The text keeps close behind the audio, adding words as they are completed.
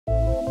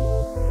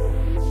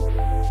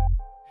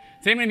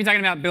Today I'm going to be talking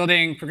about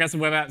building progressive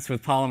web apps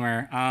with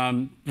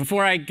Polymer.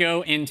 Before I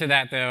go into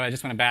that, though, I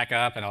just want to back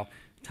up and I'll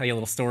tell you a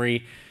little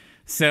story.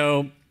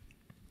 So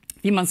a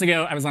few months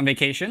ago, I was on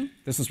vacation.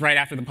 This was right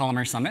after the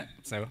Polymer Summit.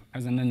 So I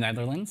was in the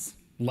Netherlands.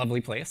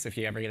 Lovely place if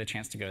you ever get a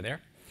chance to go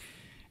there.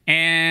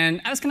 And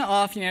I was kind of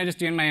off, just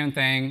doing my own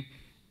thing.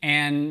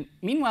 And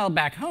meanwhile,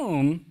 back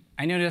home,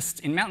 I noticed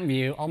in Mountain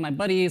View, all my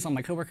buddies, all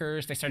my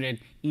coworkers, they started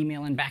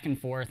emailing back and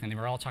forth, and they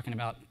were all talking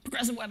about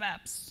progressive web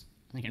apps.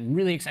 I'm getting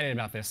really excited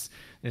about this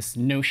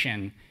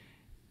notion.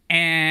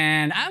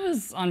 And I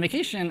was on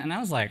vacation, and I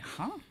was like,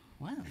 huh?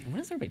 What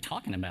is everybody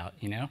talking about,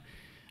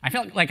 I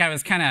felt like I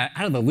was kind of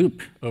out of the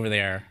loop over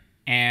there.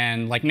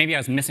 And like maybe I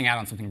was missing out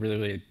on something really,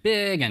 really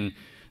big, and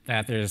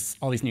that there's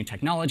all these new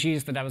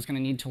technologies that I was going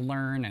to need to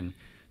learn. And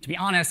to be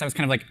honest, I was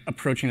kind of like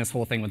approaching this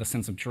whole thing with a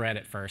sense of dread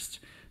at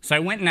first. So I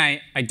went and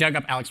I dug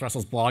up Alex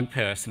Russell's blog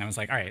post, and I was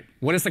like, all right,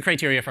 what is the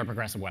criteria for a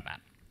progressive web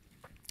app?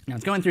 And I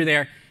was going through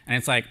there, and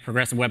it's like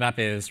progressive web app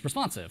is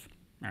responsive.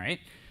 All right,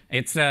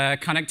 it's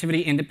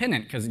connectivity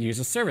independent because it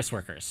uses service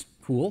workers.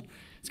 Cool.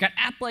 It's got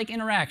app-like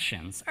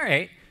interactions. All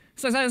right.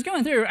 So as I was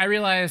going through, I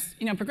realized,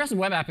 progressive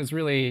web app is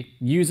really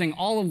using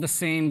all of the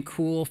same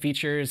cool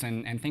features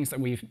and things that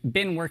we've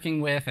been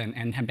working with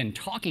and have been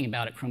talking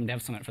about at Chrome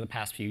Dev Summit for the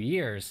past few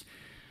years.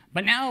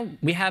 But now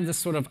we have this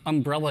sort of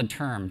umbrella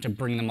term to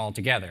bring them all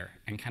together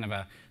and kind of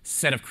a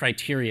set of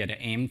criteria to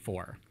aim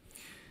for.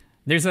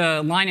 There's a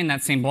line in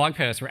that same blog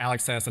post where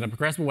Alex says that a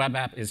progressive web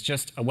app is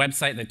just a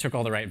website that took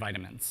all the right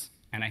vitamins.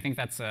 And I think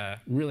that's a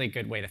really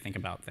good way to think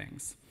about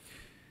things.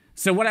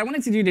 So what I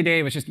wanted to do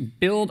today was just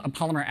build a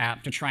Polymer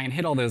app to try and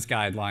hit all those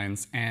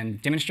guidelines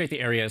and demonstrate the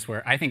areas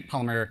where I think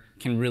Polymer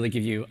can really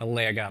give you a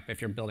leg up if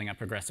you're building a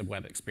progressive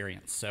web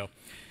experience. So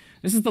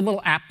this is the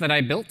little app that I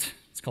built.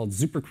 It's called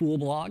Super Cool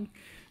Blog.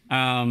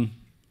 I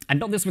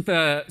built this with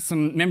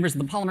some members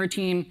of the Polymer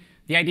team.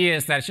 The idea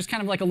is that it's just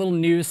kind of like a little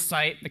news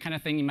site, the kind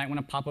of thing you might want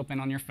to pop open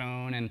on your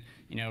phone and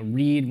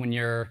read when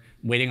you're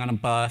waiting on a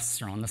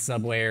bus or on the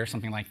subway or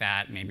something like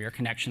that. Maybe your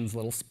connection's a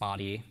little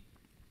spotty.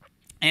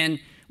 And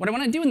what I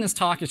want to do in this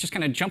talk is just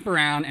kind of jump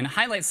around and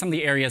highlight some of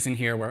the areas in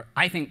here where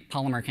I think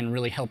Polymer can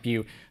really help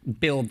you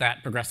build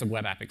that progressive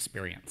web app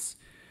experience.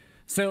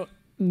 So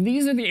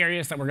these are the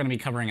areas that we're going to be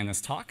covering in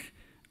this talk.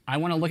 I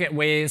want to look at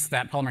ways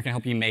that Polymer can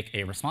help you make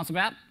a responsive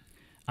app.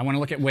 I want to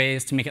look at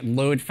ways to make it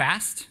load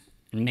fast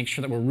and make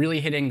sure that we're really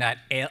hitting that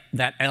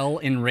L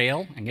in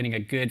Rail and getting a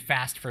good,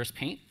 fast first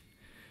paint.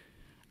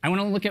 I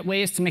want to look at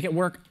ways to make it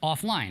work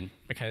offline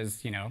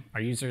because our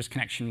user's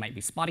connection might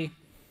be spotty.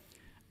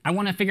 I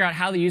want to figure out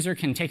how the user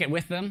can take it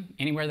with them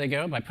anywhere they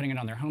go by putting it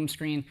on their home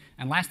screen.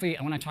 And lastly,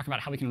 I want to talk about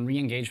how we can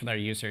re-engage with our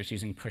users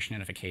using push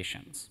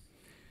notifications.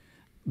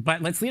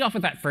 But let's lead off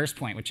with that first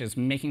point, which is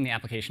making the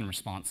application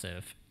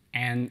responsive.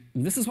 And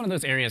this is one of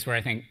those areas where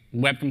I think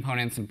web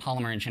components and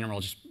Polymer in general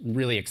just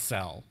really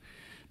excel.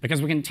 Because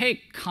we can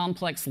take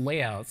complex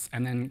layouts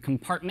and then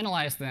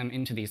compartmentalize them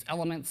into these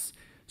elements.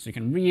 So you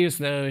can reuse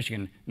those, you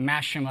can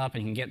mash them up,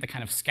 and you can get the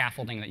kind of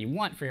scaffolding that you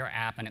want for your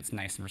app, and it's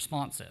nice and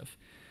responsive.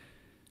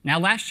 Now,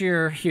 last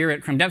year here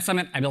at Chrome Dev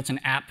Summit, I built an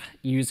app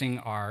using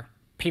our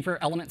paper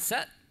element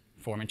set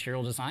for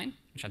material design,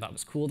 which I thought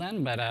was cool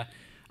then. But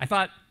I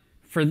thought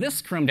for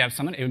this Chrome Dev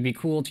Summit, it would be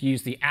cool to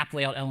use the app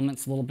layout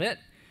elements a little bit.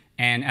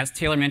 And as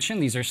Taylor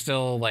mentioned, these are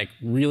still like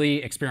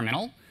really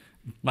experimental.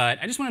 But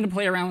I just wanted to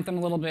play around with them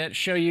a little bit,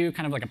 show you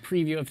kind of like a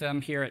preview of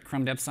them here at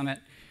Chrome Dev Summit.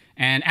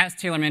 And as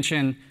Taylor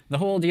mentioned, the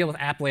whole deal with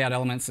app layout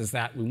elements is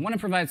that we want to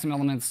provide some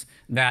elements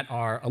that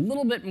are a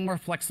little bit more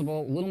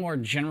flexible, a little more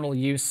general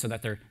use, so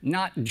that they're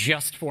not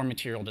just for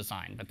material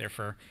design, but they're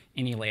for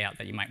any layout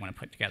that you might want to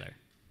put together.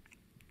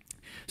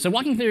 So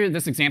walking through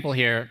this example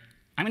here,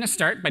 I'm going to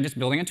start by just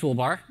building a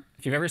toolbar.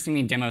 If you've ever seen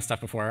me demo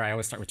stuff before, I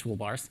always start with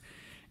toolbars.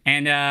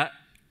 And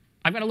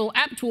I've got a little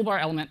app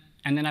toolbar element,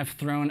 and then I've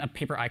thrown a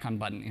paper icon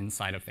button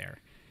inside of there.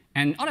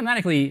 And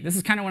automatically, this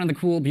is kind of one of the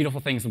cool, beautiful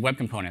things with web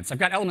components. I've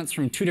got elements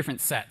from two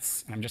different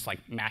sets, and I'm just like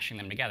mashing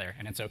them together.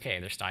 And it's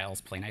OK. Their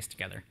styles play nice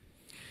together.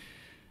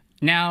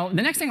 Now,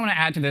 the next thing I want to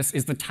add to this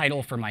is the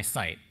title for my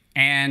site.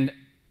 And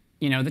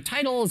the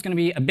title is going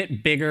to be a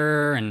bit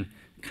bigger, and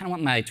I kind of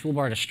want my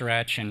toolbar to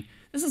stretch. And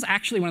this is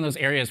actually one of those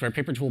areas where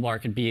paper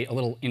toolbar could be a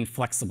little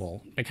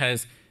inflexible,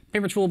 because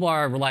paper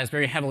toolbar relies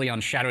very heavily on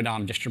shadow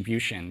DOM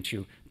distribution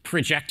to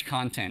project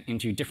content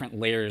into different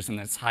layers in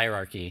this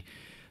hierarchy.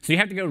 So you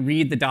have to go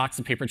read the docs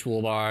of paper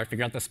toolbar,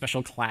 figure out the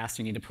special class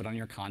you need to put on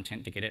your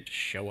content to get it to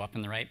show up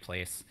in the right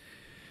place.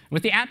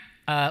 With the app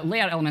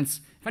layout elements,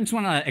 if I just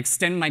want to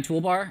extend my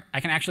toolbar, I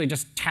can actually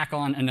just tack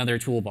on another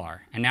toolbar.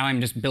 And now I'm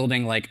just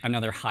building like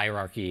another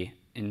hierarchy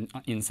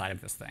inside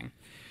of this thing.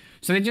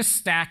 So they just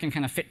stack and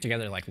kind of fit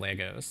together like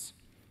Legos.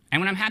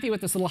 And when I'm happy with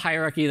this little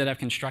hierarchy that I've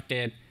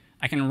constructed,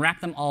 I can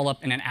wrap them all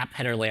up in an app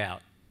header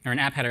layout, or an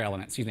app header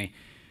element, excuse me.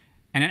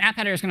 And an app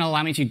header is going to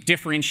allow me to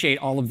differentiate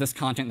all of this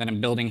content that I'm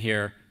building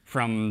here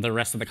from the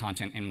rest of the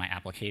content in my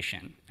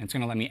application. And it's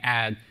going to let me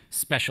add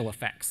special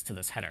effects to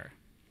this header.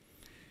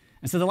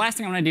 And so the last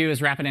thing I want to do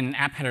is wrap it in an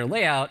app header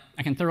layout.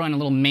 I can throw in a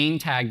little main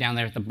tag down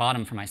there at the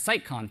bottom for my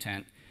site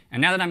content.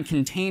 And now that I'm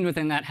contained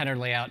within that header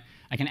layout,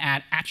 I can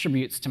add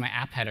attributes to my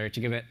app header to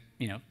give it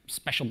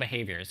special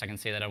behaviors. I can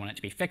say that I want it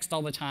to be fixed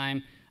all the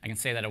time. I can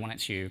say that I want it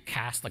to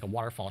cast like a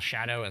waterfall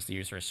shadow as the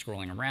user is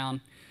scrolling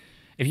around.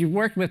 If you've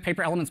worked with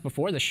paper elements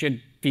before, this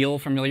should feel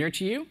familiar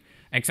to you,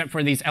 except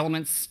for these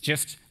elements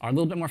just are a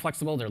little bit more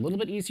flexible. They're a little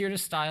bit easier to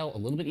style, a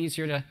little bit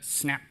easier to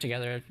snap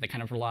together. They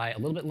kind of rely a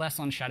little bit less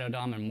on shadow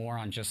DOM and more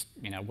on just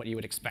what you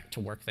would expect to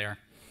work there.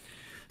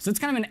 So it's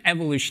kind of an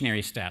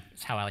evolutionary step,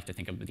 is how I like to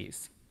think of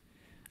these.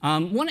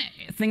 One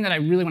thing that I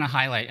really want to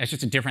highlight as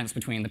just a difference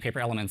between the paper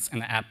elements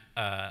and the app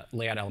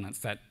layout elements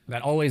that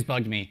always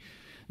bugged me.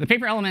 The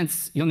paper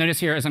elements, you'll notice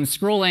here as I'm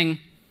scrolling,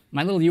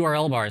 my little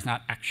URL bar is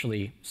not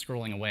actually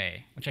scrolling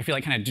away, which I feel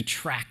like kind of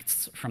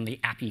detracts from the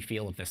appy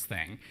feel of this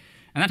thing.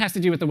 And that has to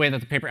do with the way that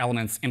the paper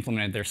elements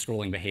implemented their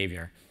scrolling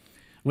behavior.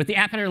 With the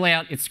app header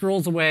layout, it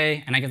scrolls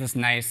away, and I get this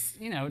nice,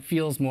 it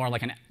feels more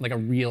like a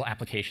real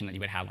application that you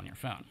would have on your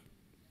phone.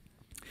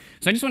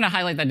 So I just want to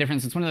highlight that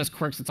difference. It's one of those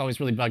quirks that's always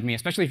really bugged me,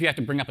 especially if you have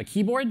to bring up a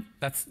keyboard.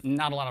 That's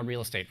not a lot of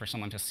real estate for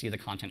someone to see the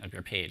content of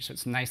your page. So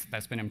it's nice that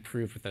that's been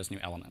improved with those new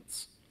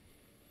elements.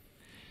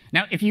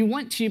 Now, if you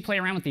want to play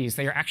around with these,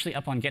 they are actually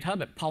up on GitHub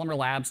at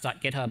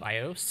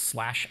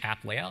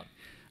polymerlabs.github.io/app-layout.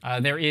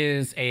 There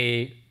is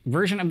a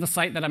version of the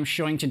site that I'm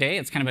showing today.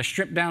 It's kind of a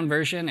stripped-down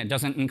version. It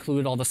doesn't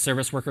include all the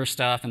service worker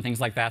stuff and things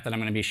like that that I'm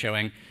going to be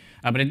showing.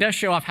 But it does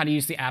show off how to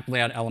use the app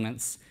layout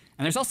elements.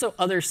 And there's also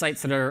other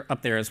sites that are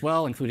up there as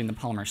well, including the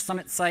Polymer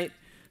Summit site.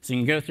 So you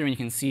can go through and you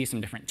can see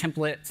some different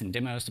templates and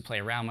demos to play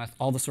around with,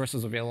 all the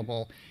sources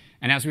available.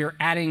 And as we are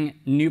adding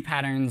new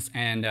patterns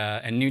and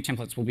new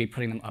templates, we'll be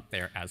putting them up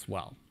there as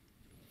well.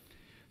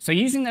 So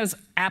using those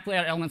app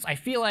layout elements, I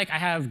feel like I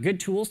have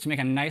good tools to make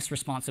a nice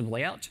responsive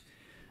layout.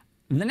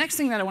 The next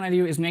thing that I want to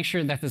do is make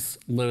sure that this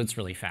loads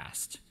really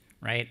fast,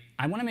 right?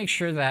 I want to make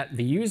sure that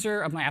the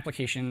user of my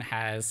application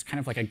has kind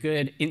of like a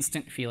good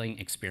instant feeling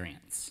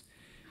experience.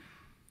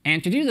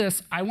 And to do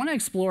this, I want to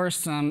explore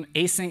some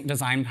async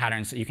design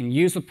patterns that you can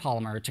use with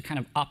Polymer to kind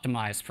of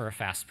optimize for a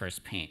fast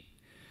first paint.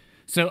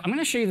 So I'm going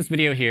to show you this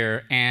video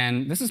here,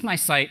 and this is my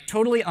site,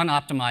 totally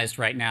unoptimized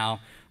right now,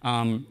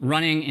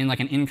 running in like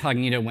an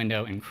incognito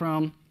window in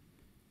Chrome.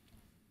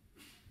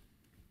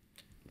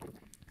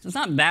 So it's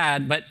not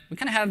bad, but we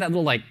kind of have that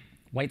little like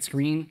white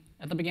screen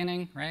at the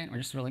beginning, right? We're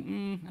just sort of like,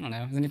 I don't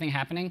know, is anything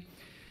happening?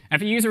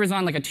 And if a user is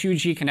on like a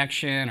 2G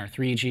connection or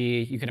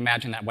 3G, you could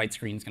imagine that white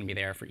screen is going to be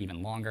there for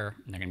even longer,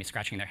 and they're going to be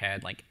scratching their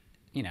head like,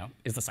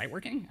 is the site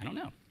working? I don't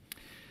know.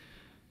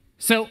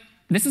 So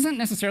this isn't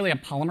necessarily a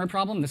Polymer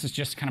problem. This is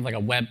just kind of like a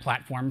web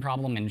platform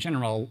problem in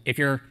general. If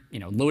you're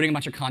loading a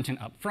bunch of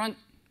content up front,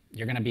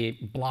 you're going to be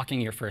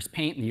blocking your first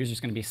paint, and the user's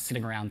going to be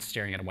sitting around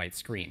staring at a white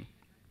screen.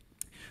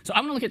 So I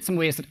want to look at some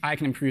ways that I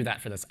can improve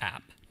that for this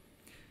app.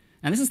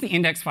 And this is the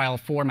index file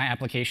for my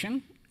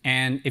application.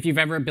 And if you've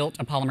ever built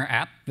a Polymer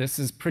app, this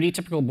is pretty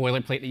typical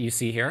boilerplate that you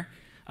see here.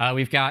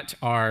 We've got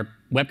our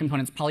web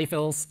components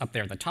polyfills up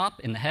there at the top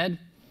in the head.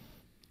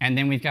 And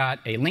then we've got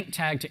a link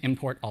tag to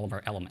import all of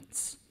our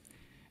elements.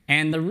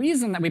 And the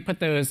reason that we put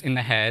those in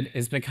the head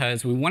is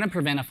because we want to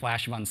prevent a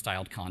flash of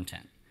unstyled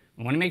content.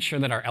 We want to make sure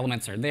that our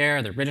elements are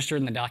there, they're registered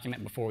in the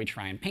document before we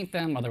try and paint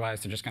them.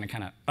 Otherwise, they're just going to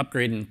kind of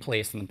upgrade in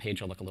place, and the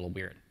page will look a little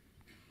weird.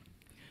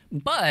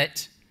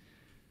 But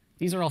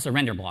these are also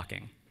render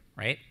blocking,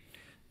 right?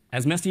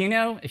 As most of you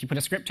know, if you put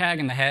a script tag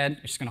in the head,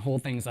 it's just going to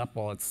hold things up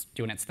while it's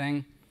doing its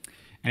thing.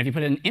 And if you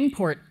put an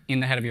import in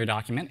the head of your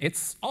document,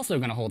 it's also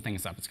going to hold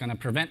things up. It's going to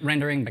prevent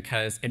rendering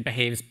because it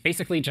behaves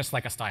basically just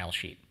like a style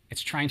sheet.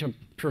 It's trying to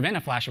prevent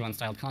a flash of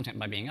unstyled content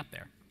by being up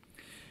there.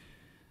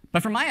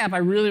 But for my app, I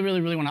really,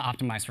 really, really want to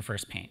optimize for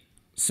first paint.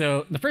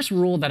 So the first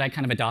rule that I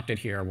kind of adopted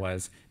here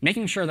was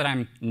making sure that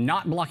I'm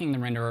not blocking the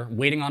renderer,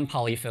 waiting on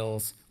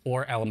polyfills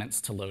or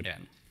elements to load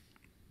in.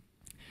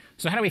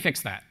 So how do we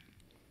fix that?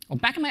 Well,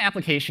 back in my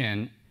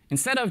application,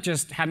 instead of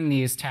just having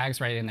these tags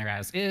right in there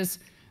as is,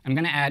 I'm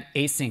going to add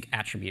async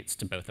attributes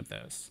to both of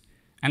those.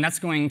 And that's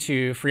going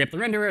to free up the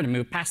renderer to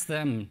move past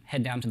them and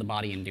head down to the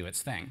body and do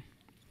its thing.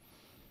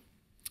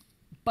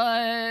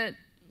 But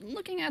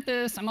looking at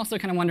this, I'm also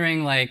kind of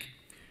wondering, like,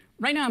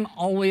 right now I'm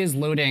always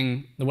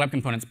loading the web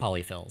components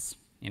polyfills,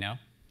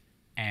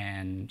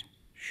 And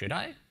should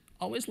I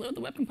always load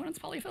the web components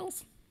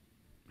polyfills?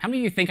 How many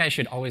of you think I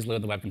should always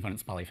load the web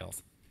components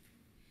polyfills?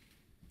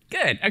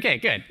 Good. OK,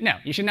 good. No,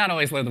 you should not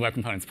always load the web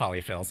components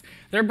polyfills.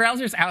 There are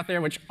browsers out there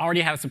which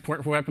already have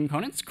support for web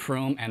components,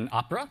 Chrome and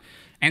Opera.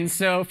 And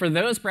so for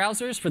those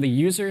browsers, for the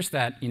users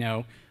that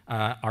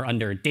are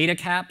under data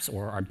caps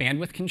or are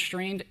bandwidth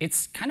constrained,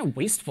 it's kind of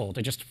wasteful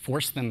to just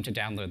force them to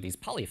download these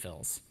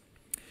polyfills.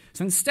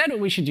 So instead, what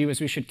we should do is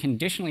we should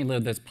conditionally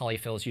load those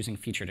polyfills using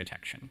feature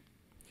detection.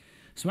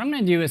 So what I'm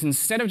going to do is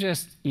instead of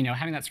just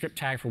having that script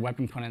tag for web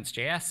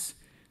components.js,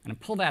 I'm going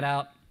to pull that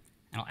out,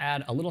 and I'll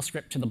add a little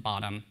script to the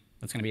bottom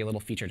that's going to be a little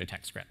feature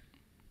detect script.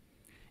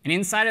 And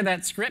inside of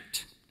that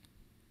script,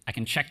 I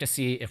can check to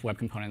see if web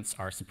components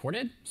are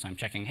supported. So I'm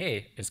checking,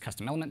 hey, is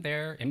custom element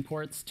there,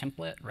 imports,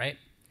 template, right?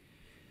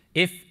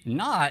 If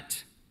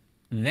not,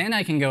 then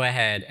I can go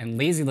ahead and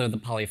lazy load the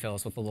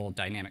polyfills with a little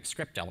dynamic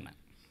script element.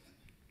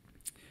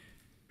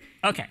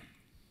 OK,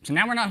 so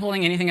now we're not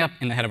holding anything up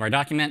in the head of our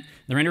document.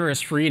 The renderer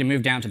is free to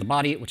move down to the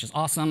body, which is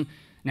awesome.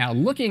 Now,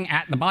 looking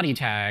at the body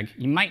tag,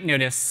 you might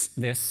notice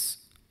this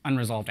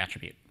unresolved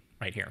attribute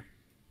right here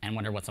and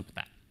wonder what's up with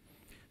that.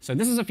 So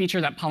this is a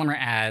feature that Polymer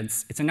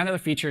adds. It's another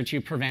feature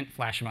to prevent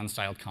flash of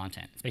unstyled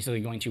content. It's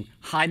basically going to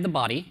hide the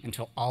body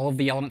until all of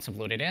the elements have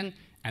loaded in,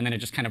 and then it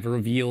just kind of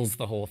reveals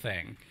the whole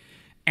thing.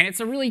 And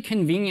it's a really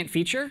convenient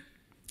feature.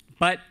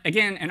 But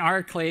again, in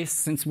our case,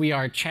 since we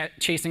are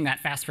chasing that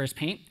fast first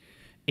paint,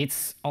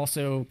 it's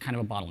also kind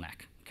of a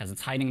bottleneck, because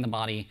it's hiding the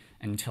body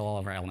until all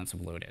of our elements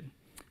have loaded.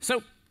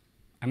 So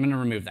I'm going to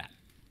remove that.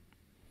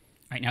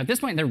 All right, now, at this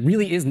point, there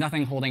really is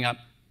nothing holding up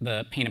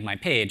the paint of my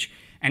page.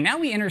 And now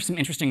we enter some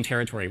interesting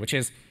territory, which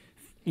is,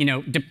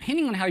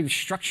 depending on how you've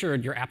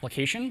structured your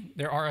application,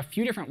 there are a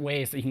few different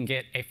ways that you can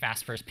get a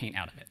fast first paint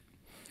out of it.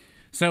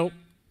 So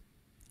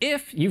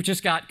if you've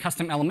just got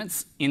custom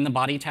elements in the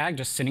body tag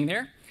just sitting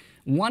there,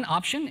 one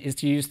option is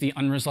to use the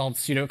unresolved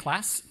pseudo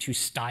class to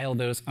style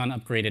those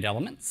unupgraded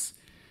elements.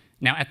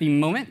 Now, at the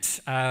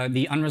moment,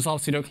 the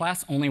unresolved pseudo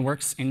class only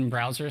works in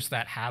browsers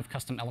that have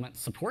custom element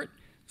support.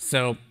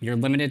 So you're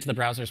limited to the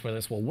browsers where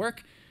this will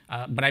work.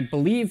 But I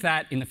believe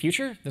that in the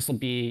future, this will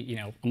be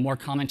a more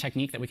common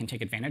technique that we can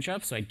take advantage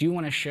of. So I do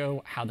want to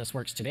show how this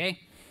works today.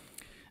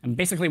 And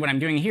basically, what I'm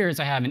doing here is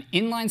I have an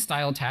inline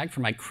style tag for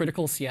my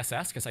critical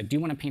CSS, because I do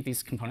want to paint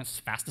these components as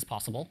fast as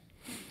possible.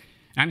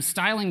 And I'm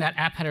styling that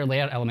app header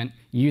layout element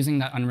using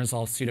that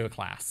unresolved pseudo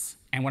class.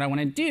 And what I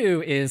want to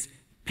do is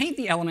paint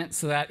the element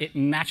so that it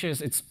matches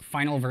its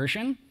final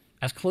version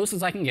as close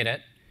as I can get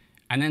it,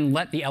 and then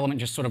let the element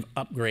just sort of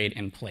upgrade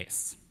in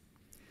place.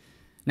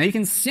 Now, you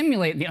can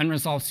simulate the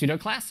unresolved pseudo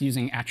class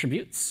using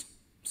attributes.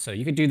 So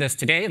you could do this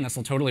today, and this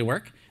will totally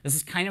work. This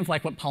is kind of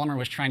like what Polymer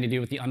was trying to do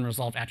with the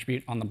unresolved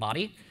attribute on the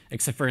body,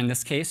 except for in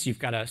this case, you've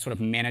got to sort of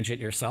manage it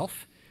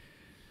yourself.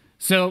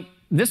 So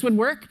this would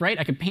work, right?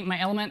 I could paint my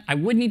element. I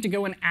would need to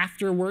go in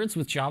afterwards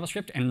with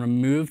JavaScript and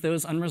remove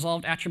those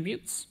unresolved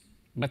attributes.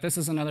 But this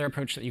is another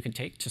approach that you could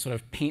take to sort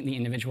of paint the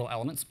individual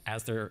elements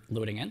as they're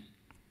loading in.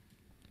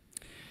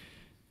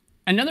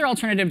 Another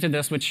alternative to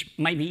this, which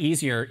might be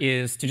easier,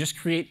 is to just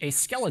create a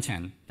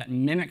skeleton that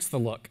mimics the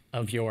look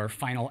of your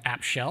final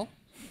app shell,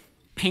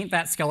 paint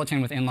that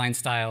skeleton with inline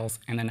styles,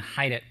 and then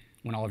hide it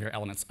when all of your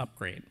elements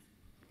upgrade.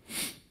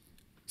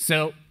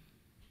 So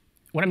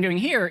what I'm doing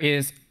here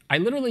is I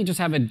literally just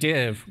have a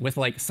div with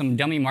some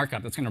dummy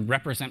markup that's going to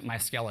represent my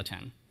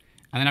skeleton.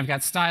 And then I've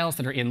got styles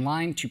that are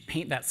inline to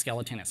paint that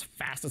skeleton as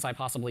fast as I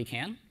possibly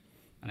can.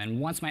 And then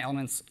once my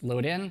elements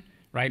load in,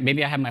 right?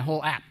 Maybe I have my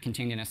whole app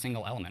contained in a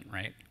single element,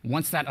 right?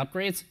 Once that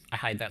upgrades, I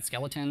hide that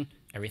skeleton.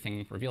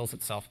 Everything reveals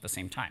itself at the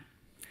same time.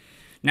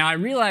 Now, I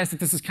realize that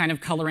this is kind of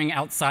coloring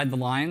outside the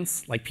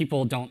lines.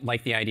 People don't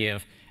like the idea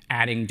of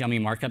adding dummy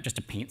markup just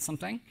to paint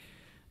something.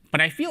 But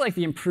I feel like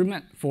the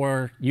improvement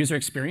for user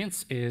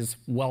experience is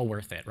well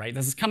worth it, right?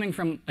 This is coming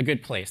from a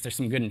good place. There's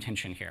some good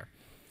intention here.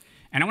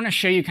 And I want to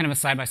show you kind of a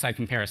side-by-side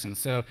comparison.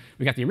 So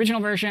we got the original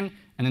version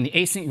and then the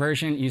async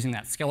version using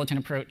that skeleton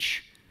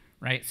approach.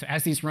 Right? So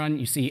as these run,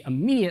 you see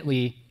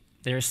immediately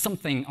there's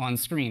something on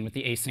screen with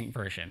the async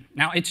version.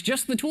 Now, it's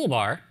just the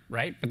toolbar,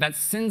 right? But that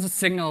sends a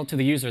signal to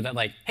the user that,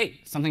 hey,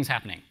 something's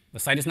happening. The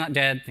site is not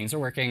dead. Things are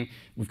working.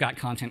 We've got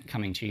content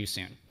coming to you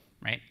soon,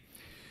 right?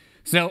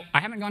 So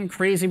I haven't gone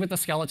crazy with the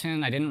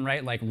skeleton. I didn't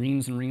write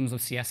reams and reams of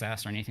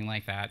CSS or anything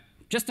like that.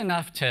 Just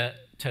enough to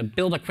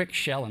build a quick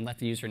shell and let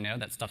the user know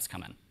that stuff's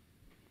coming.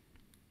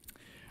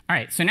 All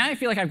right, so now I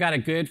feel like I've got a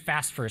good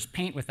fast first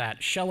paint with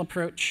that shell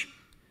approach.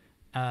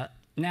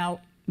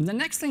 Now, the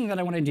next thing that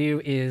I want to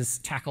do is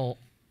tackle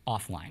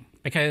offline.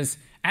 Because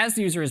as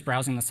the user is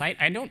browsing the site,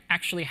 I don't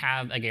actually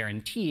have a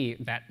guarantee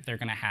that they're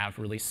going to have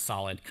really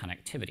solid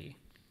connectivity.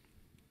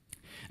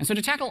 And so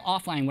to tackle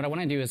offline, what I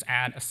want to do is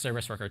add a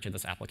service worker to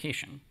this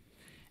application.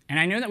 And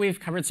I know that we've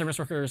covered service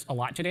workers a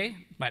lot today.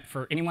 But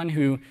for anyone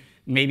who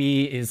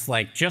maybe is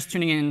just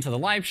tuning in to the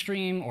live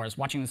stream or is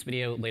watching this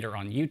video later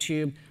on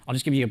YouTube, I'll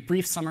just give you a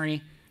brief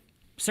summary.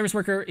 Service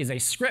worker is a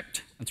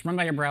script that's run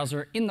by your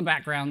browser in the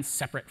background,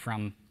 separate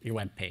from your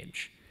web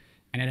page.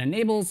 And it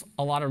enables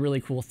a lot of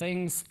really cool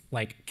things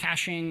like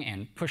caching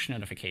and push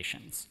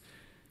notifications.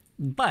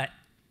 But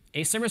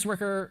a service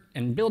worker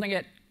and building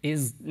it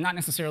is not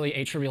necessarily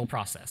a trivial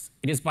process.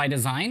 It is by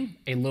design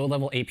a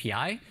low-level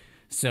API.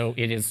 So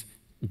it is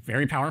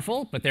very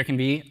powerful, but there can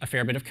be a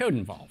fair bit of code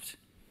involved.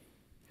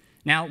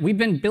 Now, we've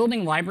been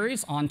building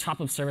libraries on top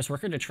of Service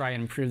Worker to try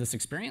and improve this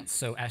experience.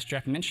 So as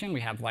Jeff mentioned,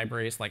 we have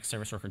libraries like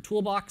Service Worker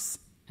Toolbox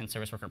and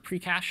Service Worker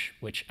Precache,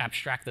 which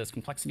abstract those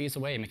complexities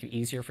away and make it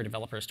easier for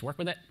developers to work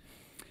with it.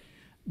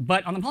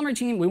 But on the Polymer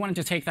team, we wanted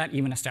to take that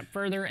even a step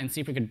further and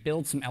see if we could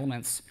build some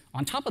elements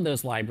on top of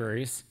those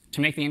libraries to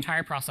make the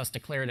entire process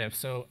declarative,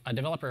 so a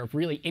developer of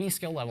really any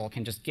skill level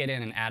can just get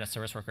in and add a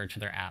service worker to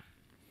their app.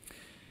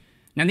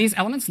 Now, these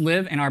elements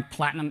live in our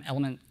Platinum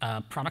element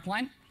product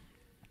line.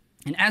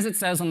 And as it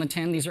says on the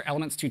tin, these are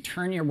elements to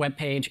turn your web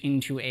page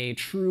into a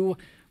true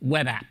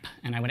web app.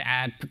 And I would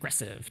add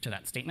progressive to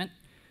that statement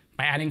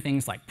by adding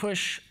things like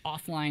push,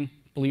 offline,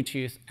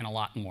 Bluetooth, and a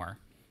lot more.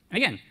 And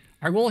again,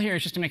 our goal here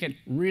is just to make it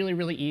really,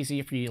 really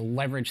easy for you to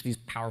leverage these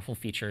powerful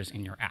features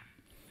in your app.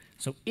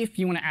 So if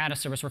you want to add a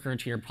service worker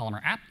to your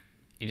Polymer app,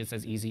 it is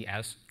as easy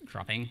as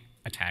dropping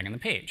a tag on the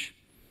page.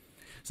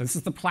 So this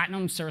is the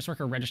Platinum Service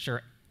Worker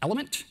Register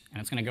element,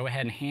 and it's going to go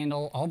ahead and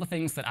handle all the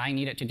things that I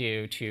need it to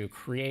do to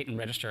create and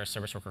register a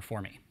service worker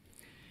for me.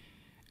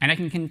 And I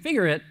can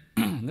configure it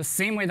the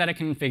same way that I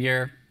can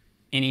configure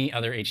any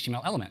other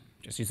HTML element,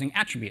 just using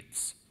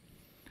attributes.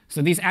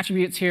 So these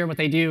attributes here, what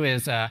they do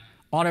is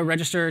auto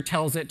register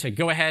tells it to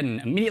go ahead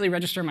and immediately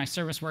register my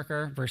service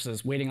worker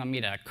versus waiting on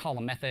me to call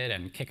a method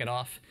and kick it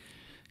off.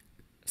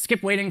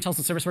 Skip waiting tells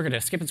the service worker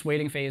to skip its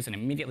waiting phase and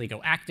immediately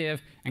go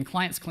active. And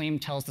client's claim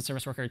tells the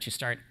service worker to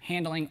start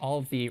handling all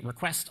of the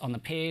requests on the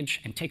page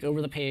and take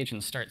over the page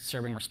and start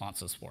serving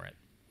responses for it.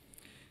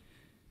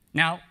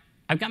 Now,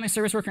 I've got my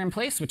service worker in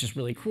place, which is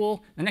really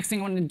cool. The next thing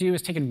I want to do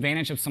is take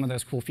advantage of some of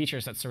those cool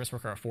features that service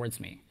worker affords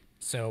me.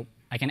 So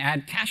I can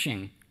add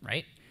caching,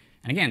 right?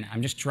 And again,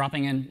 I'm just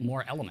dropping in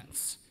more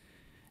elements.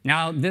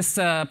 Now, this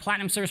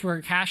Platinum Service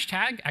Worker Cache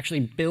tag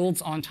actually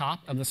builds on top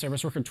of the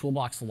Service Worker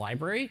Toolbox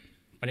library,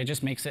 but it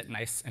just makes it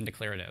nice and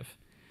declarative.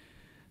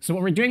 So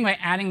what we're doing by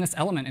adding this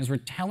element is we're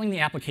telling the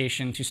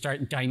application to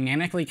start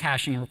dynamically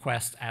caching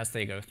requests as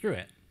they go through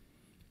it.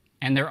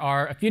 And there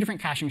are a few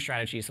different caching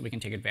strategies that we can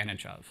take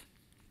advantage of.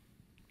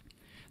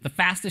 The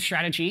fastest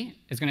strategy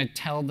is going to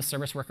tell the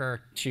service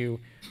worker to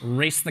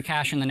race the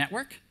cache in the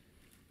network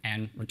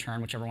and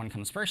return whichever one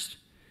comes first.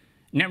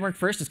 Network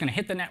first is going to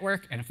hit the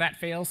network, and if that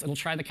fails, it'll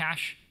try the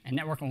cache. And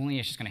network only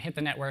is just going to hit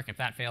the network. If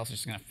that fails, it's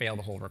just going to fail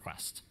the whole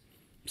request.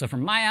 So for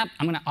my app,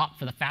 I'm going to opt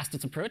for the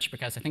fastest approach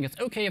because I think it's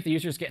OK if the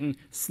user's getting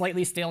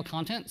slightly stale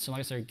content, so long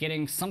as they're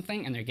getting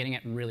something and they're getting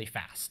it really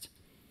fast.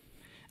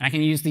 And I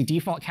can use the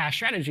default cache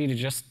strategy to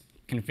just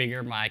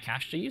configure my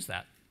cache to use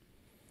that.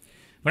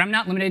 But I'm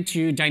not limited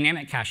to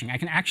dynamic caching. I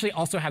can actually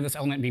also have this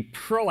element be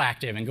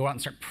proactive and go out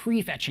and start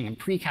prefetching and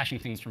pre-caching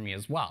things for me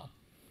as well.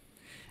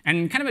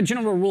 And kind of a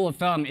general rule of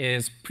thumb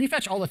is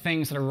prefetch all the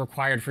things that are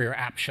required for your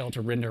app shell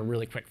to render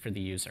really quick for the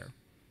user.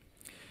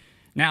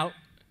 Now,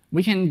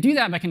 we can do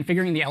that by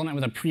configuring the element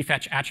with a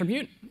prefetch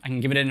attribute. I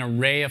can give it an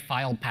array of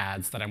file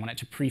paths that I want it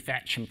to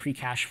prefetch and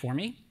pre-cache for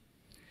me.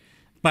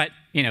 But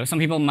some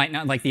people might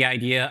not like the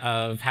idea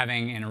of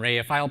having an array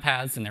of file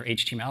paths in their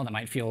HTML. That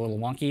might feel a little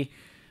wonky.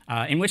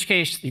 In which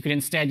case, you could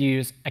instead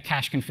use a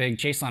cache config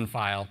JSON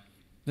file.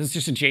 This is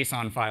just a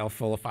JSON file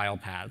full of file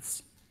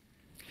paths.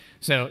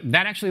 So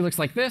that actually looks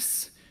like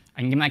this.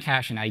 I can give my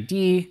cache an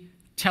ID,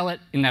 tell it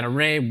in that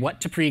array what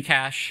to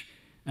pre-cache.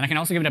 And I can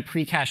also give it a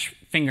pre-cache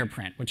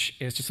fingerprint, which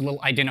is just a little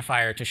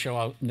identifier to show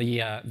out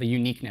the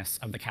uniqueness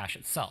of the cache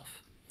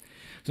itself.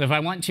 So if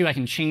I want to, I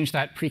can change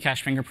that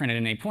pre-cache fingerprint at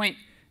any point,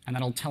 and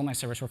that'll tell my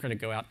service worker to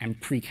go out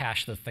and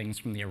pre-cache the things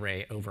from the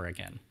array over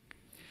again.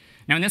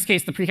 Now, in this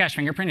case, the pre-cache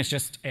fingerprint is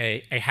just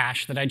a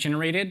hash that I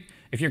generated.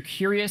 If you're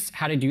curious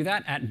how to do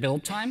that at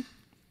build time,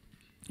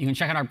 you can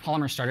check out our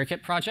Polymer Starter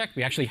Kit project.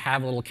 We actually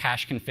have a little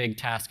cache config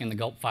task in the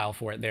gulp file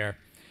for it there.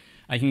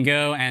 I can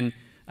go and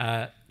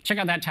check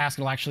out that task.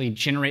 It'll actually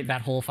generate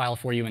that whole file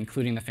for you,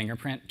 including the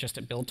fingerprint, just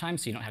at build time,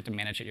 so you don't have to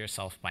manage it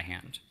yourself by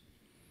hand.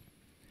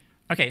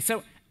 OK,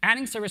 so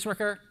adding service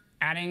worker,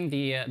 adding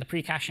the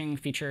pre-caching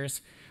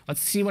features.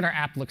 Let's see what our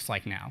app looks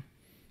like now.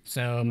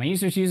 So my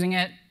user's using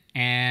it,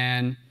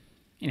 and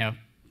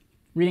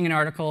reading an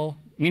article.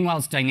 Meanwhile,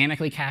 it's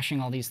dynamically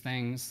caching all these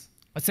things.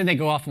 Let's say they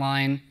go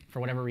offline for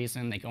whatever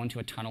reason. They go into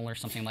a tunnel or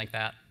something like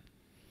that.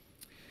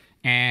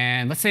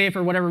 And let's say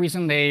for whatever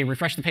reason they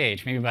refresh the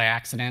page, maybe by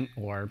accident,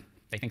 or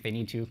they think they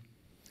need to.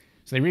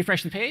 So they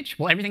refresh the page.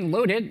 Well, everything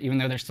loaded, even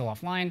though they're still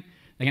offline.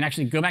 They can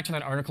actually go back to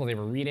that article they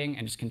were reading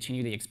and just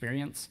continue the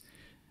experience.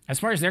 As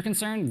far as they're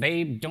concerned,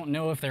 they don't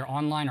know if they're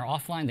online or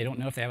offline. They don't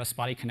know if they have a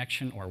spotty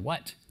connection or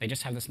what. They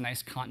just have this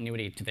nice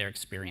continuity to their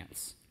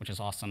experience, which is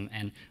awesome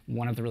and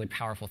one of the really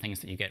powerful things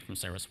that you get from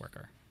Service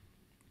Worker.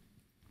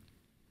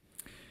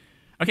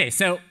 OK,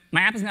 so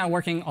my app is now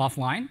working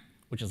offline,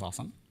 which is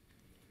awesome.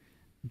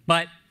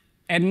 But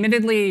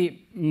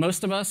admittedly,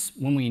 most of us,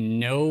 when we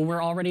know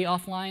we're already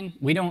offline,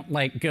 we don't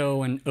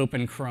go and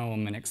open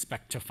Chrome and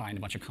expect to find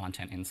a bunch of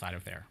content inside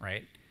of there,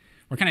 right?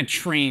 We're kind of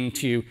trained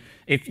to,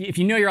 if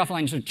you know you're offline,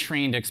 you're sort of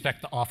trained to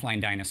expect the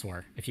offline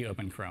dinosaur if you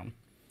open Chrome.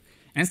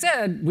 And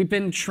instead, we've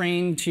been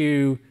trained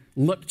to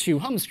look to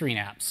home screen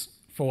apps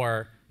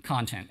for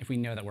content if we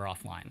know that we're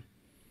offline.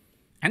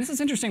 And this is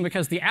interesting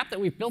because the app that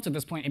we've built at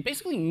this point, it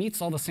basically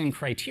meets all the same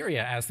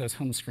criteria as those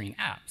home screen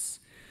apps.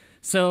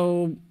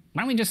 So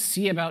why don't we just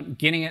see about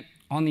getting it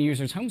on the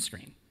user's home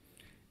screen?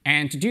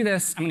 And to do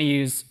this, I'm going to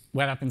use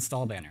web app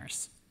install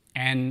banners.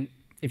 And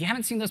if you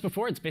haven't seen this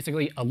before, it's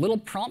basically a little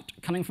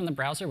prompt coming from the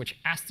browser which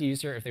asks the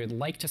user if they would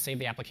like to save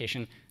the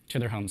application to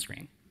their home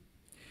screen.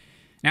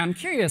 Now, I'm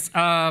curious,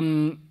 how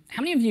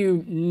many of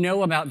you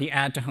know about the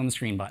Add to Home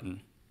Screen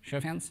button? Show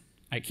of hands.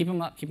 All right, keep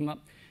them up, keep them up.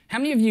 How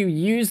many of you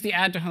use the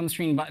Add to Home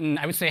Screen button?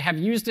 I would say have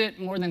used it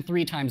more than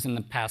 3 times in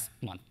the past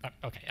month.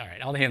 OK, all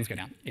right, all the hands go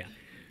down. Yeah.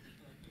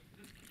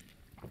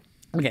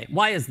 OK,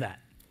 why is that?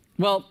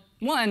 Well,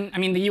 one, I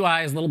mean, the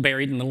UI is a little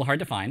buried and a little hard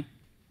to find.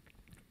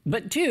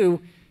 But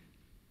 2,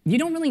 you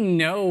don't really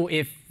know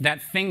if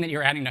that thing that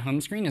you're adding to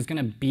home screen is going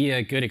to be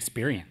a good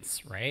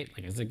experience, right?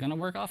 Like, is it going to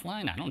work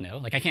offline? I don't know.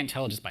 Like, I can't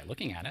tell just by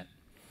looking at it.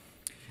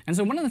 And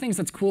so one of the things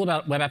that's cool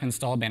about web app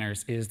install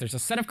banners is there's a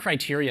set of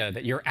criteria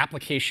that your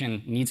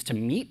application needs to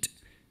meet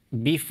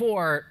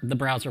before the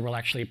browser will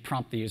actually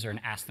prompt the user and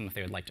ask them if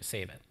they would like to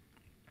save it.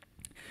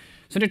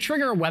 So to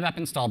trigger a web app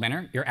install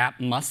banner, your app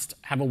must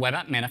have a web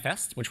app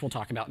manifest, which we'll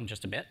talk about in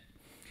just a bit.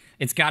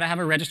 It's got to have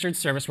a registered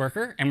service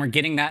worker, and we're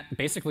getting that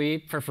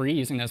basically for free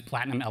using those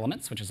platinum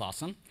elements, which is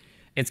awesome.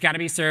 It's got to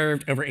be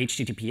served over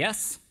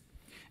HTTPS.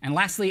 And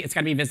lastly, it's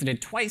got to be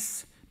visited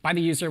twice by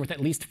the user with at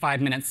least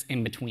 5 minutes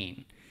in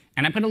between.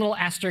 And I put a little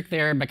asterisk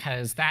there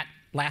because that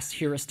last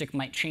heuristic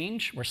might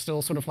change. We're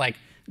still sort of like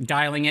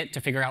dialing it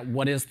to figure out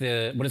what is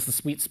the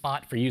sweet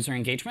spot for user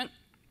engagement.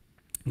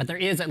 But there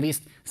is at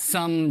least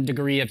some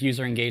degree of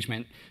user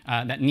engagement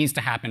that needs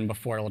to happen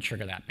before it'll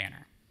trigger that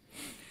banner.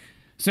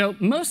 So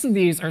most of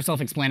these are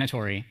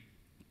self-explanatory,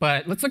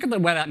 but let's look at the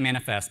web app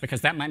manifest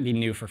because that might be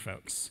new for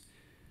folks.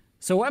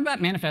 So web app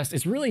manifest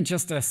is really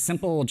just a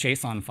simple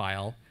JSON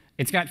file.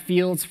 It's got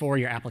fields for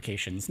your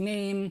application's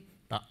name,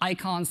 the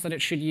icons that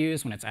it should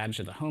use when it's added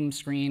to the home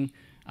screen,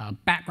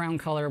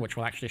 background color, which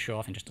will actually show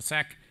off in just a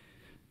sec.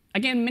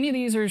 Again, many of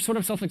these are sort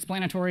of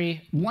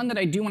self-explanatory. One that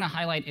I do want to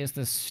highlight is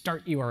the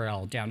start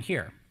URL down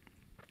here.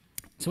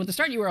 So what the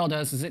start URL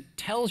does is it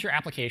tells your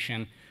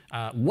application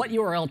what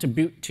URL to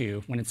boot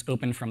to when it's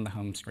open from the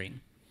home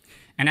screen.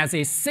 And as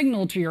a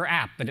signal to your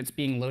app that it's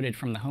being loaded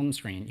from the home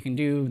screen, you can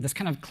do this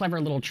kind of clever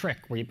little trick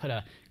where you put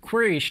a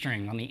query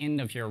string on the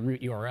end of your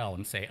root URL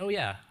and say, oh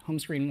yeah, home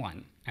screen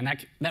 1. And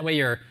that way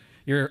your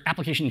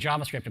application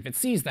JavaScript, if it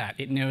sees that,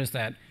 it knows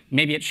that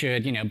maybe it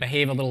should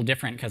behave a little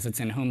different because it's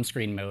in home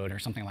screen mode or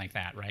something like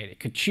that, right? It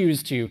could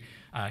choose to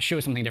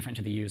show something different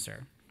to the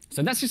user.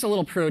 So that's just a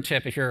little pro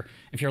tip. If you're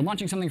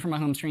launching something from a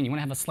home screen, you want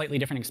to have a slightly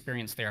different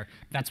experience there,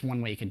 that's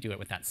one way you could do it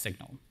with that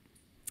signal.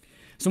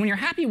 So when you're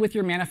happy with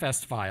your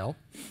manifest file,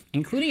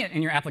 including it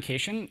in your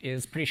application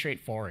is pretty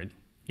straightforward.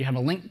 You have a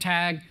link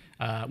tag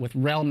with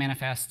rel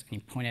manifest, and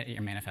you point it at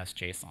your manifest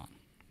JSON.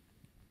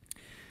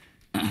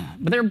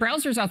 But there are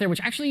browsers out there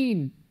which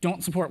actually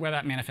don't support web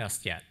app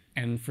manifest yet.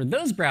 And for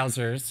those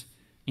browsers,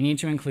 you need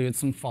to include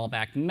some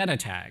fallback meta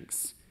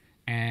tags.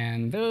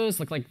 And those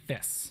look like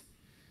this.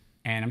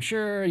 And I'm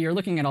sure you're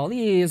looking at all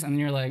these, and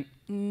you're like,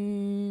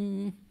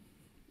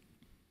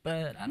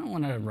 but I don't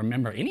want to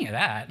remember any of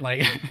that.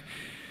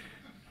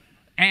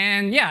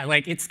 And yeah,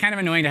 it's kind of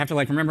annoying to have to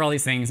remember all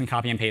these things and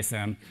copy and paste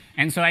them.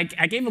 And so I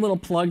gave a little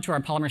plug to our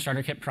Polymer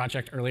Starter Kit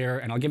project earlier,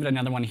 and I'll give it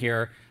another one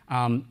here.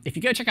 If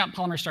you go check out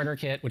Polymer Starter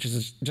Kit, which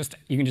is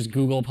you can just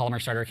Google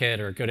Polymer Starter Kit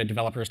or go to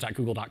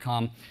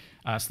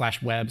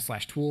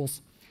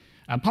developers.google.com/web/tools.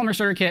 Polymer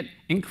Starter Kit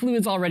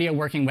includes already a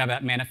working web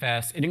app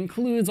manifest. It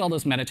includes all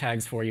those meta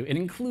tags for you. It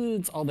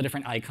includes all the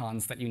different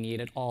icons that you need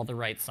at all the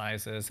right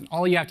sizes. And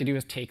all you have to do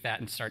is take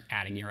that and start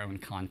adding your own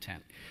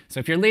content. So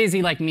if you're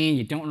lazy like me,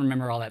 you don't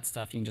remember all that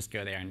stuff, you can just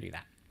go there and do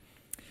that.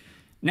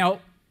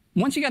 Now,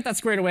 once you got that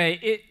squared away,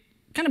 it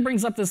kind of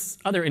brings up this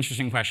other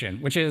interesting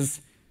question, which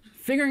is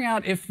figuring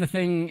out if the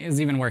thing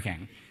is even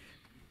working.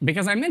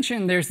 Because I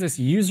mentioned there's this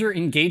user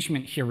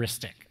engagement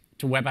heuristic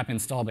to web app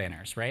install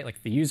banners, right?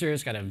 Like the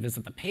user's got to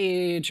visit the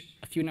page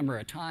a few number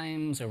of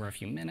times over a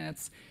few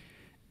minutes.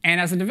 And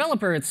as a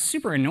developer, it's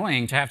super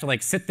annoying to have to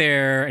sit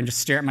there and just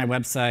stare at my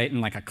website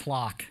and a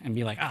clock and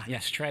be like,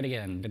 yes, try it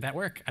again. Did that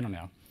work? I don't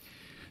know.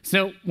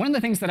 So one of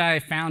the things that I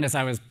found as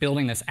I was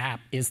building this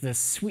app is this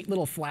sweet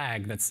little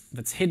flag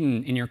that's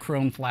hidden in your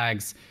Chrome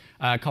flags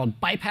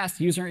called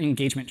bypass user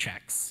engagement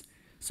checks.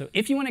 So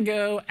if you want to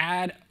go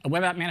add a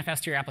web app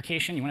manifest to your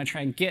application, you want to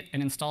try and get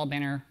an install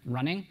banner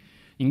running,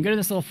 you can go to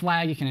this little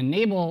flag, you can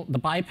enable the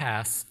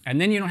bypass,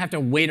 and then you don't have to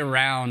wait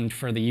around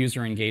for the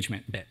user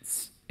engagement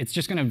bits. It's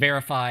just going to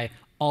verify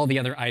all the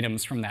other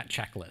items from that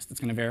checklist. It's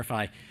going to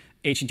verify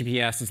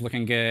HTTPS is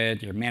looking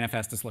good, your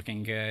manifest is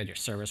looking good, your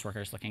service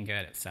worker is looking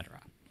good, et cetera.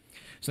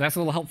 So that's a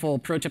little helpful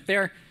pro tip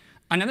there.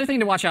 Another thing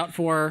to watch out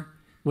for,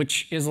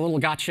 which is a little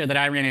gotcha that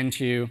I ran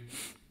into,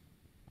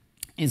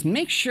 is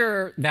make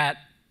sure that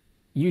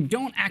you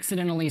don't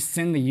accidentally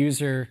send the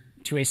user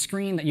to a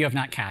screen that you have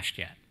not cached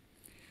yet.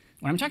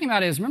 What I'm talking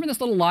about is, remember this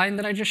little line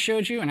that I just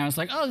showed you? And I was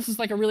like, oh, this is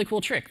a really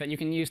cool trick that you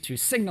can use to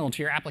signal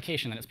to your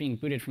application that it's being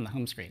booted from the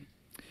home screen.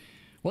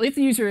 Well, if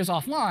the user is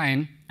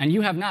offline and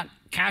you have not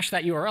cached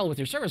that URL with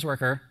your service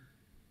worker,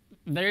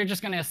 they're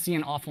just going to see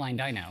an offline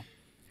dyno.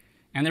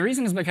 And the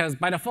reason is because,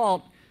 by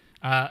default,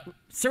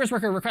 service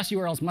worker request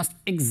URLs must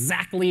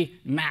exactly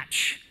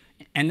match.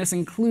 And this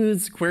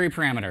includes query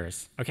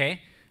parameters.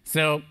 Okay?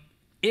 So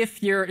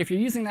if you're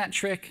using that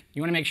trick,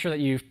 you want to make sure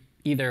that you've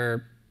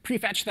either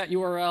prefetched that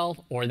URL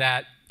or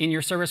that in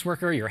your service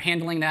worker you're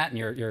handling that and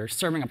you're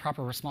serving a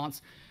proper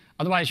response.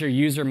 Otherwise, your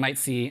user might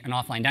see an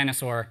offline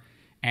dinosaur,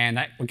 and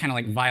that would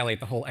kind of violate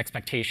the whole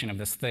expectation of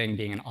this thing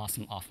being an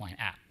awesome offline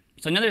app.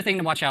 So another thing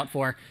to watch out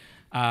for.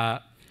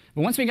 But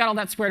once we got all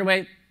that squared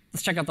away,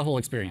 let's check out the whole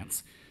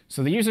experience.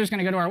 So the user is going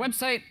to go to our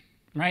website.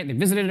 right? They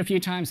visited it a few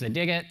times, they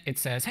dig it. It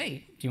says,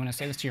 hey, do you want to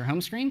save this to your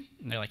home screen?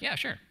 And they're like, yeah,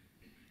 sure.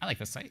 I like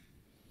this site.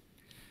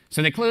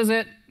 So they close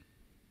it.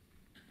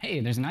 Hey,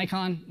 there's an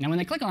icon. Now when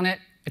they click on it,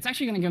 it's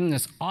actually going to give them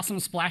this awesome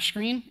splash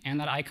screen and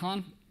that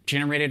icon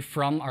generated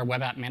from our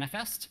web app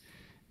manifest.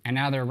 And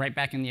now they're right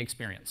back in the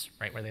experience,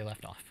 right where they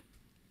left off.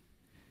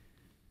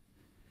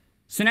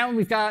 So now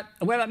we've got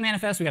a web app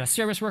manifest, we've got a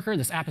service worker,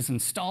 this app is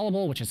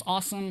installable, which is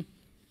awesome.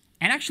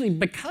 And actually,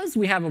 because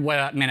we have a web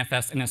app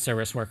manifest and a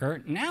service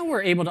worker, now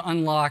we're able to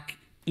unlock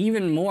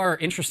even more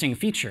interesting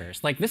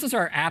features. Like this is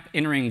our app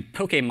entering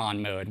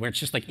Pokemon mode, where it's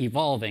just like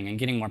evolving and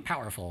getting more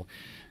powerful.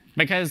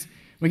 Because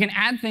we can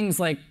add things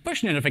like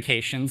push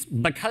notifications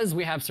because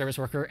we have service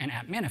worker and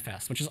app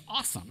manifest, which is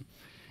awesome.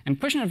 And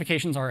push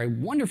notifications are a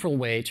wonderful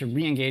way to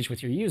re-engage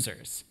with your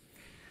users.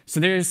 So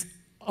there's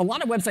a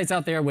lot of websites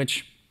out there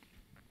which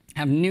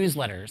have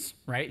newsletters,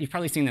 right? You've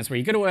probably seen this, where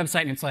you go to a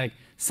website and it's like,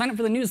 sign up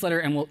for the newsletter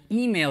and we'll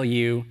email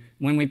you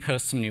when we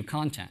post some new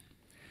content.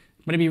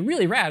 But it'd be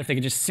really rad if they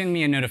could just send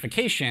me a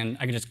notification.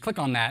 I could just click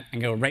on that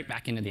and go right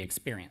back into the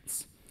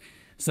experience.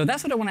 So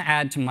that's what I want to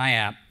add to my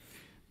app.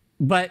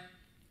 But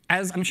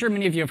as I'm sure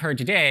many of you have heard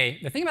today,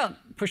 the thing about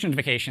push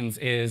notifications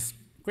is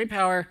great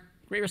power,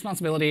 great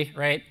responsibility,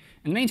 right?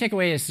 And the main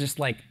takeaway is just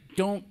like,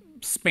 don't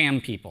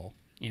spam people.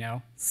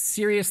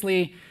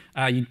 Seriously,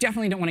 you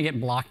definitely don't want to get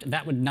blocked.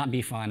 That would not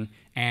be fun,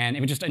 and it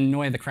would just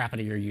annoy the crap out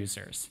of your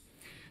users.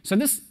 So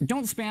this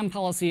don't spam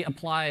policy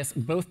applies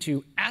both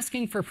to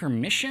asking for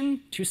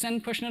permission to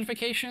send push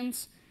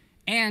notifications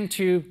and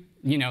to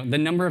the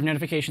number of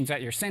notifications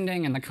that you're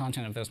sending and the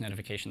content of those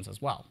notifications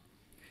as well.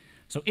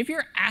 So if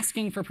you're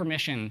asking for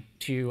permission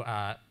to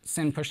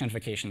send push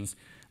notifications,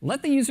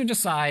 let the user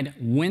decide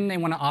when they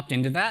want to opt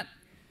into that.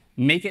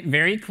 Make it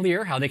very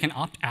clear how they can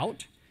opt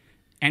out.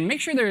 And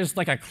make sure there's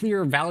like a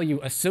clear value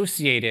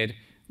associated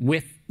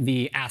with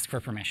the ask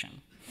for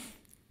permission.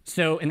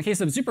 So in the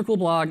case of Super Cool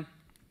Blog,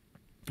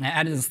 I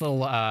added this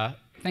little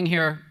thing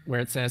here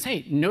where it says,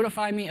 hey,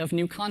 notify me of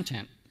new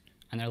content.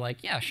 And they're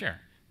like, yeah, sure,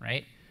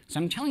 right? So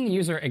I'm telling the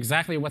user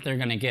exactly what they're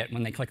going to get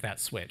when they click that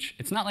switch.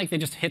 It's not like they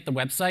just hit the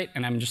website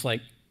and I'm just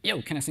like,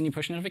 yo, can I send you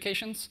push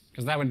notifications?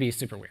 Because that would be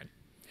super weird.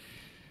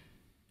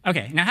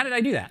 OK, now how did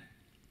I do that?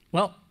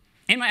 Well,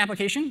 in my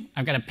application,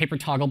 I've got a paper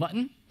toggle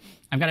button.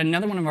 I've got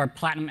another one of our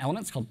Platinum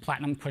elements called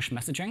Platinum Push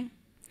Messaging.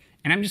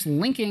 And I'm just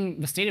linking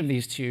the state of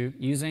these two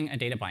using a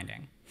data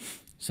binding.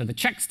 So the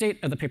check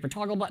state of the paper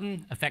toggle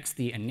button affects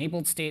the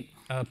enabled state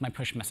of my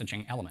push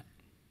messaging element.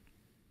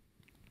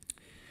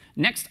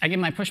 Next, I give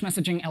my push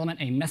messaging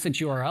element a message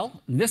URL.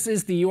 This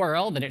is the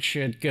URL that it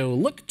should go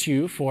look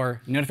to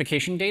for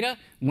notification data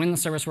when the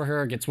service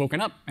worker gets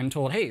woken up and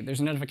told, hey,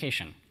 there's a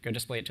notification. Go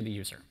display it to the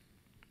user.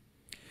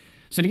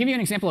 So to give you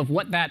an example of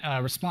what that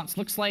response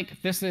looks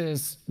like, this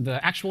is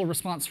the actual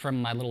response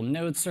from my little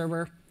node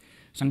server.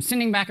 So I'm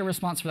sending back a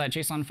response for that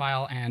JSON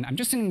file, and I'm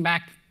just sending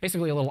back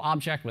basically a little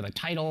object with a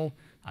title,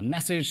 a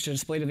message to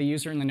display to the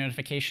user in the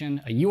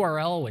notification, a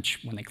URL, which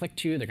when they click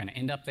to, they're going to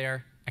end up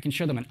there. I can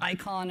show them an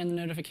icon in the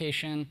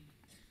notification.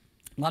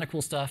 A lot of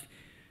cool stuff.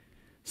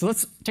 So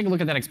let's take a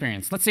look at that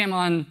experience. Let's say I'm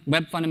on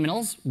Web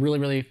Fundamentals, really,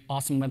 really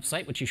awesome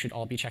website, which you should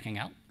all be checking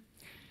out.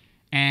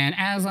 And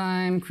as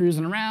I'm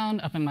cruising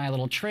around up in my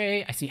little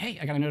tray, I see, hey,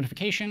 I got a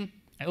notification.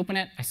 I open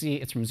it. I see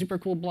it's from Super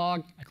Cool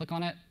Blog. I click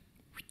on it,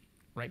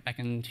 right back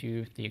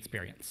into the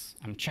experience.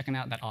 I'm checking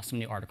out that awesome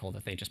new article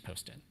that they just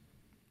posted.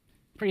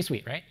 Pretty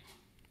sweet, right?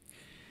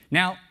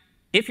 Now,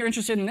 if you're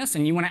interested in this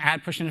and you want to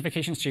add push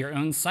notifications to your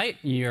own site,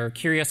 you're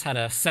curious how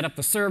to set up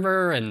the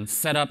server and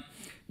set up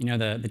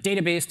the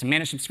database to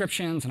manage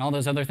subscriptions and all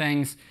those other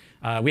things,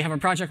 we have a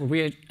project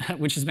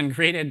which has been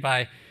created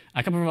by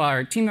a couple of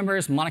our team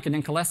members, Monica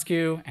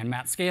Dinkulescu and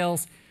Matt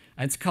Scales.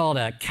 It's called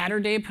a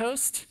Catterday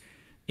post.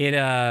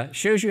 It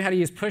shows you how to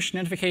use push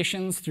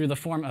notifications through the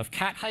form of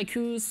cat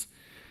haikus.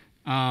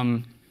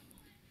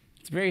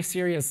 It's a very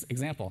serious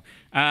example.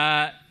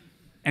 An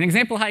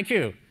example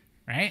haiku,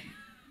 right?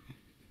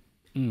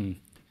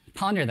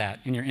 Ponder that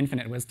in your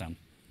infinite wisdom.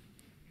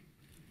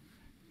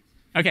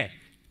 OK,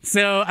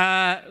 so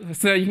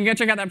you can go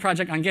check out that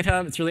project on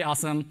GitHub. It's really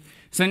awesome.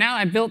 So now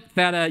I built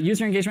that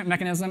user engagement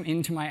mechanism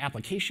into my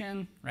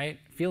application, right?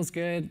 Feels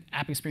good.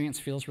 App experience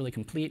feels really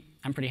complete.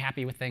 I'm pretty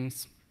happy with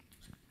things.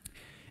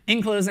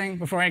 In closing,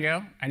 before I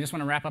go, I just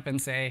want to wrap up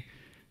and say,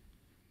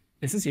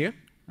 this is you,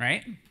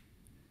 right?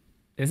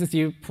 This is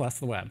you plus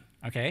the web,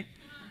 OK?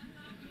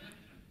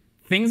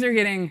 Things are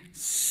getting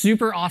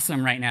super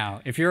awesome right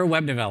now if you're a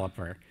web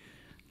developer.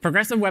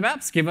 Progressive web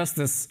apps give us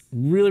this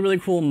really, really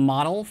cool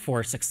model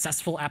for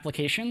successful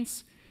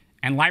applications.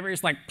 And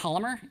libraries like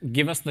Polymer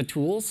give us the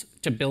tools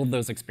to build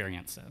those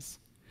experiences.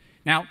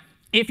 Now,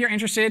 if you're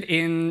interested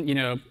in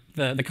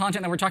the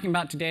content that we're talking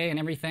about today and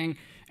everything,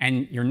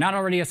 and you're not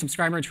already a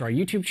subscriber to our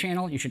YouTube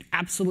channel, you should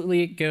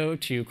absolutely go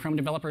to Chrome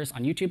Developers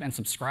on YouTube and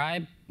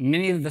subscribe.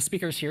 Many of the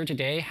speakers here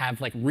today have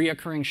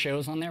reoccurring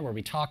shows on there where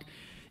we talk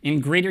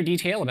in greater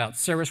detail about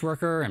service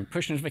worker and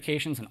push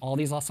notifications and all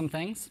these awesome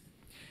things.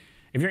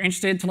 If you're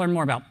interested to learn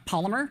more about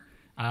Polymer,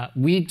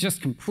 We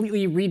just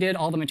completely redid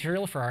all the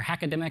material for our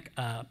Hackademic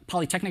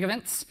Polytechnic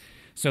events.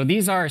 So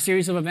these are a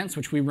series of events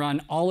which we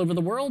run all over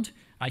the world.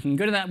 You can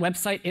go to that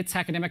website,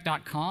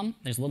 itshackademic.com.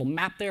 There's a little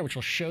map there which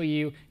will show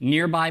you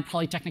nearby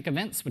Polytechnic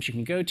events which you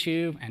can go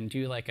to and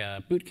do like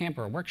a boot camp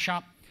or a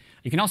workshop.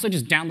 You can also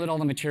just download all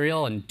the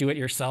material and do it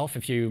yourself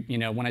if you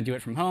want to do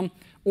it from home.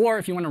 Or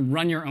if you want to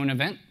run your own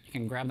event, you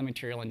can grab the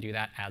material and do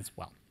that as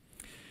well.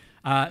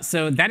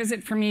 So that is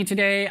it for me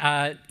today.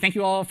 Thank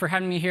you all for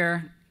having me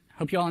here.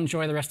 Hope you all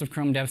enjoy the rest of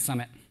Chrome Dev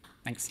Summit.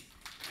 Thanks.